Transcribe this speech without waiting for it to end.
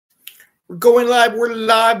We're going live. We're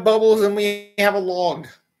live, Bubbles, and we have a log.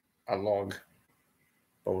 A log.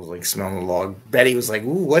 Bubbles like smelling the log. Betty was like,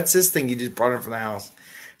 "Ooh, what's this thing you just brought in from the house?"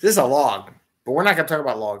 This is a log, but we're not going to talk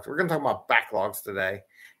about logs. We're going to talk about backlogs today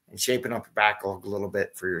and shaping up your backlog a little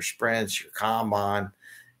bit for your sprints, your kanban,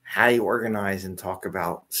 how you organize and talk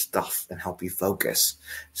about stuff and help you focus.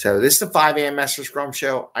 So this is the 5 a.m. Mester Scrum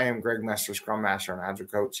Show. I am Greg Mester, Scrum Master and Agile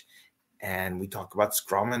Coach. And we talk about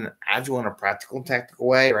Scrum and Agile in a practical and technical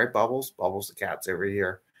way, right, Bubbles? Bubbles, the cat's over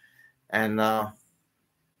here. And so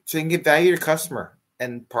you can get value to customer.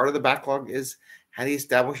 And part of the backlog is how do you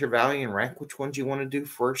establish your value and rank which ones you want to do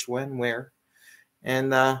first, when, where, and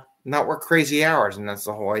not work crazy hours. And that's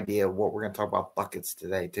the whole idea of what we're going to talk about buckets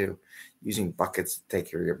today, too, using buckets to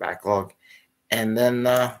take care of your backlog. And then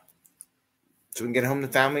so we can get home to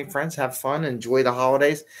family and friends, have fun, enjoy the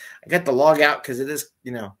holidays. I got the log out because it is,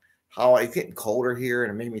 it's getting colder here,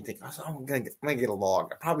 and it made me think, I'm gonna get a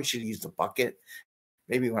log. I probably should use the bucket.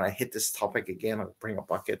 Maybe when I hit this topic again, I'll bring a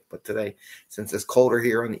bucket. But today, since it's colder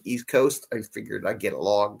here on the East Coast, I figured I'd get a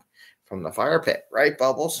log from the fire pit, right,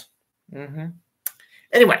 Bubbles? Mm-hmm.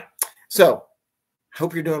 Anyway, so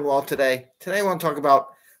hope you're doing well today. Today, I want to talk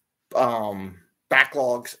about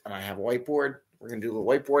backlogs, and I have a whiteboard. We're going to do a little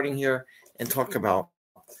whiteboarding here and talk about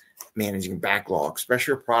managing backlogs,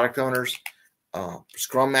 especially product owners.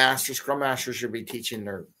 Scrum Masters should be teaching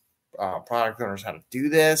their product owners how to do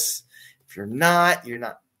this. If you're not,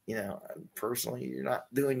 personally, you're not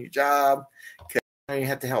doing your job. You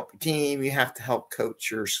have to help your team. You have to help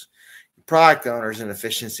coach your product owners in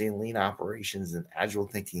efficiency and lean operations and agile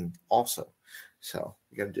thinking also. So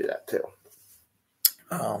you got to do that too.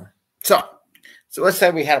 So let's say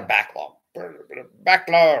we had a backlog.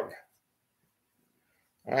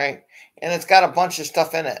 All right. And it's got a bunch of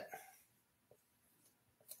stuff in it.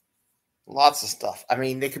 Lots of stuff. I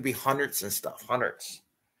mean, there could be hundreds and stuff. Hundreds.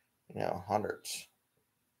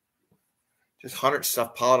 Just hundreds of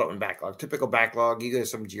stuff piled up in backlog. Typical backlog. You go to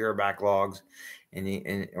some Jira backlogs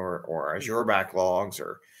or Azure backlogs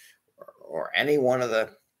or any one of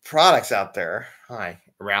the products out there.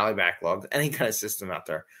 Rally backlogs. Any kind of system out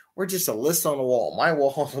there. Or just a list on the wall. My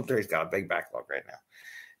wall up there's got a big backlog right now.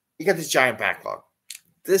 You got this giant backlog.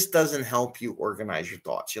 This doesn't help you organize your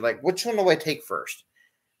thoughts. You're like, which one do I take first?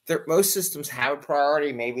 Most systems have a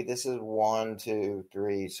priority. Maybe this is 1, 2,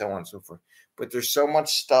 3, so on and so forth. But there's so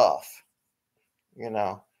much stuff,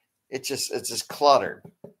 it's just cluttered.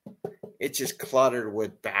 It's just cluttered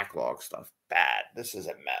with backlog stuff. Bad. This is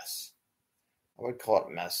a mess. I would call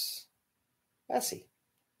it messy,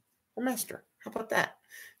 or Mester. How about that?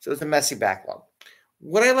 So it's a messy backlog.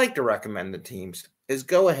 What I like to recommend to teams is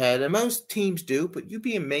go ahead, and most teams do, but you'd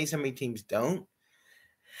be amazed how many teams don't.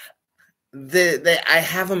 I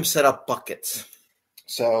have them set up buckets.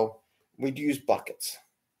 So we'd use buckets.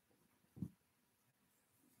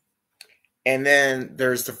 And then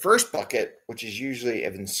there's the first bucket, which is usually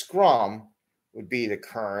in Scrum, would be the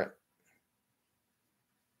current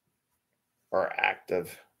or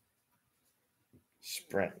active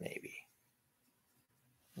sprint, maybe.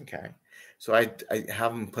 Okay. So I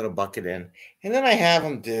have them put a bucket in. And then I have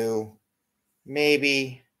them do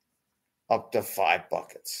maybe up to 5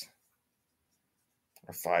 buckets.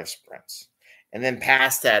 Or 5 sprints. And then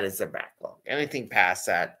past that is the backlog. Anything past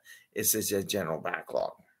that is just a general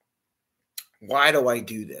backlog. Why do I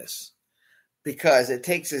do this? Because it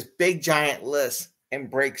takes this big giant list and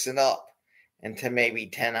breaks it up into maybe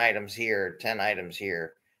 10 items here, 10 items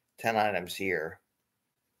here, 10 items here,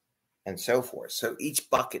 and so forth. So each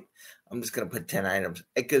bucket, I'm just going to put 10 items.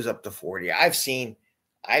 It goes up to 40. I've seen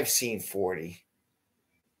 40.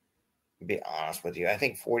 To be honest with you, I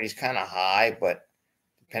think 40 is kind of high, but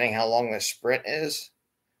depending how long the sprint is,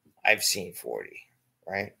 I've seen 40,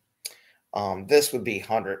 right? This would be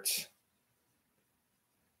hundreds.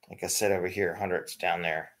 Like I said over here, hundreds down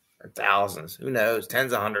there, or thousands, who knows,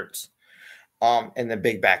 tens of hundreds in the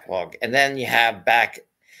big backlog. And then you have back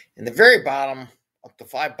in the very bottom, up to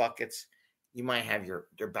 5 buckets, you might have your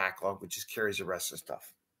backlog, which just carries the rest of the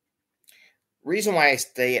stuff. Reason why I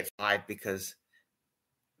stay at 5, because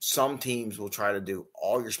some teams will try to do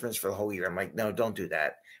all your sprints for the whole year. I'm like, no, don't do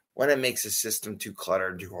that. When it makes the system too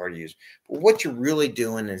cluttered, too hard to use. But what you're really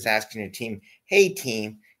doing is asking your team, hey,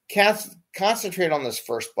 team, concentrate on this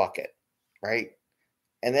first bucket, right?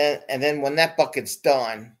 And then when that bucket's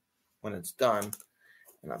done, and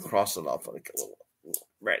I'll cross it off like a little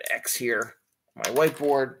red X here on my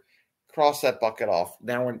whiteboard, cross that bucket off.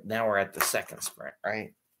 Now we're at the second sprint,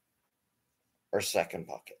 right? Or second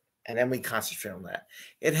bucket. And then we concentrate on that.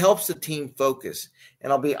 It helps the team focus.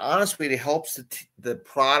 And I'll be honest with you, it helps the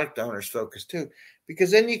product owners focus too.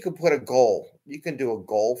 because then you can put a goal. You can do a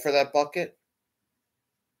goal for that bucket.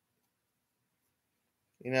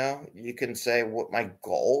 You can say what my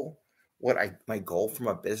goal from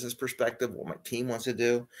a business perspective, what my team wants to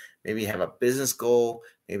do. Maybe you have a business goal.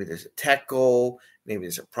 Maybe there's a tech goal. Maybe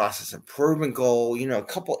there's a process improvement goal. A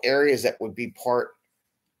couple areas that would be part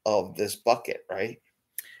of this bucket, right?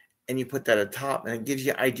 And you put that at the top, and it gives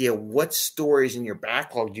you an idea what stories in your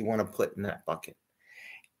backlog do you want to put in that bucket.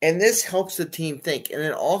 And this helps the team think. And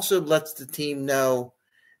it also lets the team know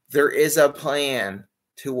there is a plan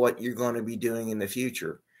to what you're going to be doing in the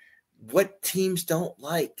future. What teams don't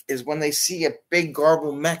like is when they see a big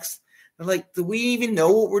garbled mess. They're like, do we even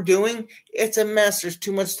know what we're doing? It's a mess. There's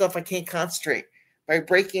too much stuff. I can't concentrate. By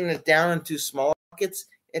breaking it down into small buckets,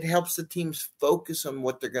 it helps the teams focus on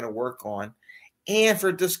what they're going to work on and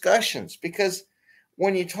for discussions. Because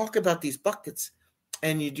when you talk about these buckets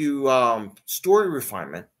and you do story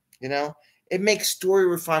refinement, it makes story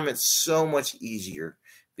refinement so much easier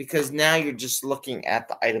because now you're just looking at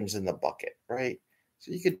the items in the bucket, right?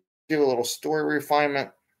 So you could do a little story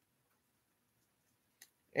refinement.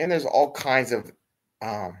 And there's all kinds of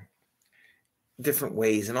different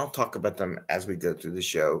ways, and I'll talk about them as we go through the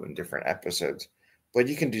show in different episodes. But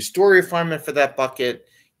you can do story refinement for that bucket.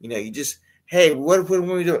 You just, hey, what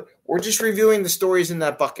we do? We're just reviewing the stories in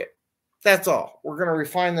that bucket. That's all. We're going to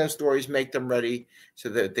refine those stories, make them ready so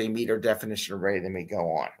that they meet our definition of ready, then we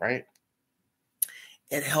go on, right?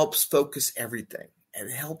 It helps focus everything.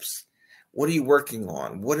 It helps. What are you working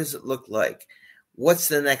on? What does it look like? What's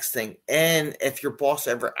the next thing? And if your boss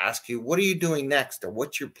ever asks you, what are you doing next? Or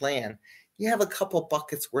what's your plan? You have a couple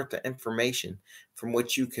buckets worth of information from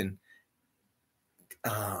which you can,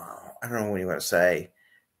 I don't know what you want to say,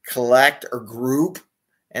 collect or group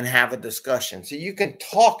and have a discussion. So you can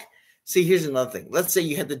talk. See, here's another thing. Let's say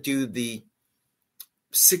you had to do the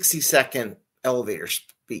 60-second elevator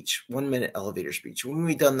speech, 1-minute elevator speech. When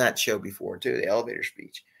we've done that show before too, the elevator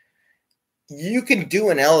speech. You can do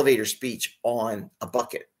an elevator speech on a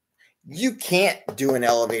bucket. You can't do an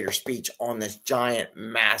elevator speech on this giant,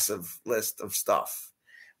 massive list of stuff,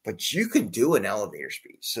 but you can do an elevator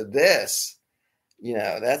speech. So this,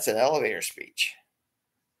 that's an elevator speech.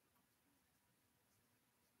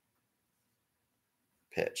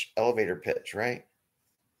 Pitch, elevator pitch, right?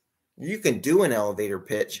 You can do an elevator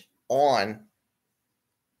pitch on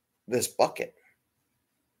this bucket.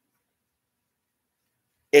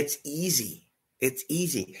 It's easy. It's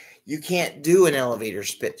easy. You can't do an elevator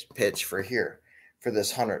pitch for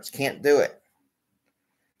this hundreds. Can't do it.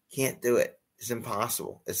 Can't do it. It's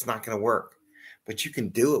impossible. It's not going to work. But you can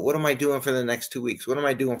do it. What am I doing for the next 2 weeks? What am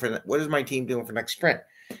I doing what is my team doing for next sprint?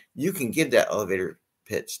 You can give that elevator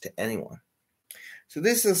pitch to anyone. So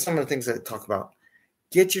this is some of the things that I talk about.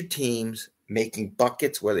 Get your teams making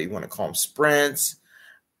buckets, whether you want to call them sprints,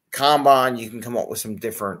 kanban. You can come up with some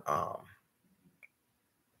different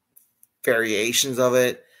variations of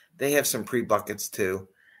it. They have some pre-buckets too.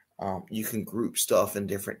 You can group stuff in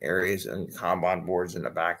different areas and kanban boards and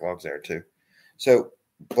the backlogs there too. So,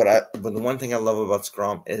 but the one thing I love about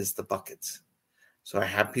Scrum is the buckets. So I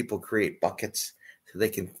have people create buckets so they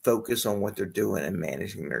can focus on what they're doing and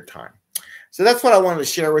managing their time. So that's what I wanted to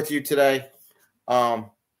share with you today.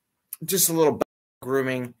 Just a little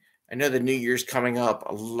grooming. I know the new year's coming up.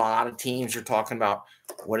 A lot of teams are talking about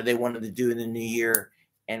what do they want to do in the new year.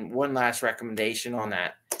 And one last recommendation on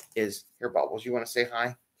that is, here, Bubbles, you want to say hi?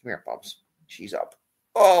 Come here, Bubs. She's up.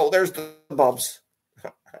 Oh, there's the Bubs.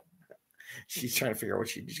 She's trying to figure out what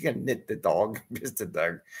she's going to knit the dog, piss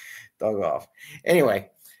the dog off. Anyway,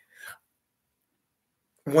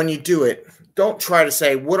 when you do it, don't try to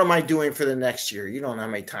say, what am I doing for the next year? You don't know how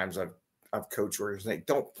many times I've coached organizations.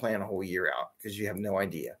 Don't plan a whole year out because you have no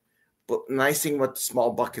idea. But nice thing with the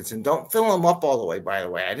small buckets, and don't fill them up all the way, by the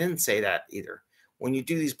way. I didn't say that either. When you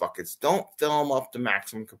do these buckets, don't fill them up to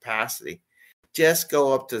maximum capacity. Just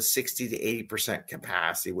go up to 60 to 80%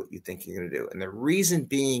 capacity, what you think you're going to do. And the reason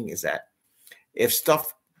being is that if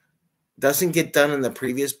stuff doesn't get done in the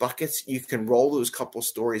previous buckets, you can roll those couple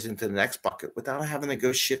stories into the next bucket without having to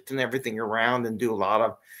go shifting everything around and do a lot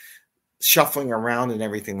of shuffling around and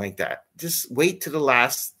everything like that. Just wait to the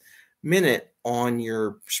last minute on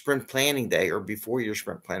your sprint planning day or before your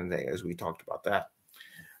sprint planning day, as we talked about that,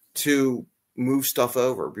 to move stuff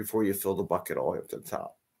over before you fill the bucket all the way up to the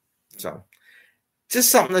top. So just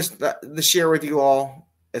something to share with you all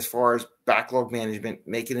as far as backlog management,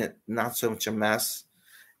 making it not so much a mess,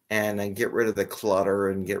 and then get rid of the clutter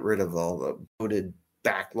and get rid of all the bloated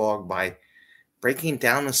backlog by breaking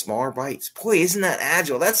down the smaller bites. Boy, isn't that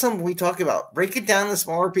agile? That's something we talk about. Break it down to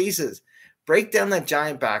smaller pieces. Break down that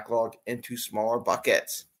giant backlog into smaller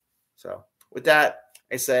buckets. So with that,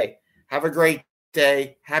 I say, have a great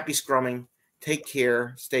day. Happy scrumming. Take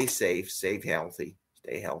care. Stay safe. Stay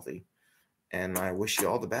healthy. And I wish you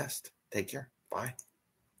all the best. Take care. Bye.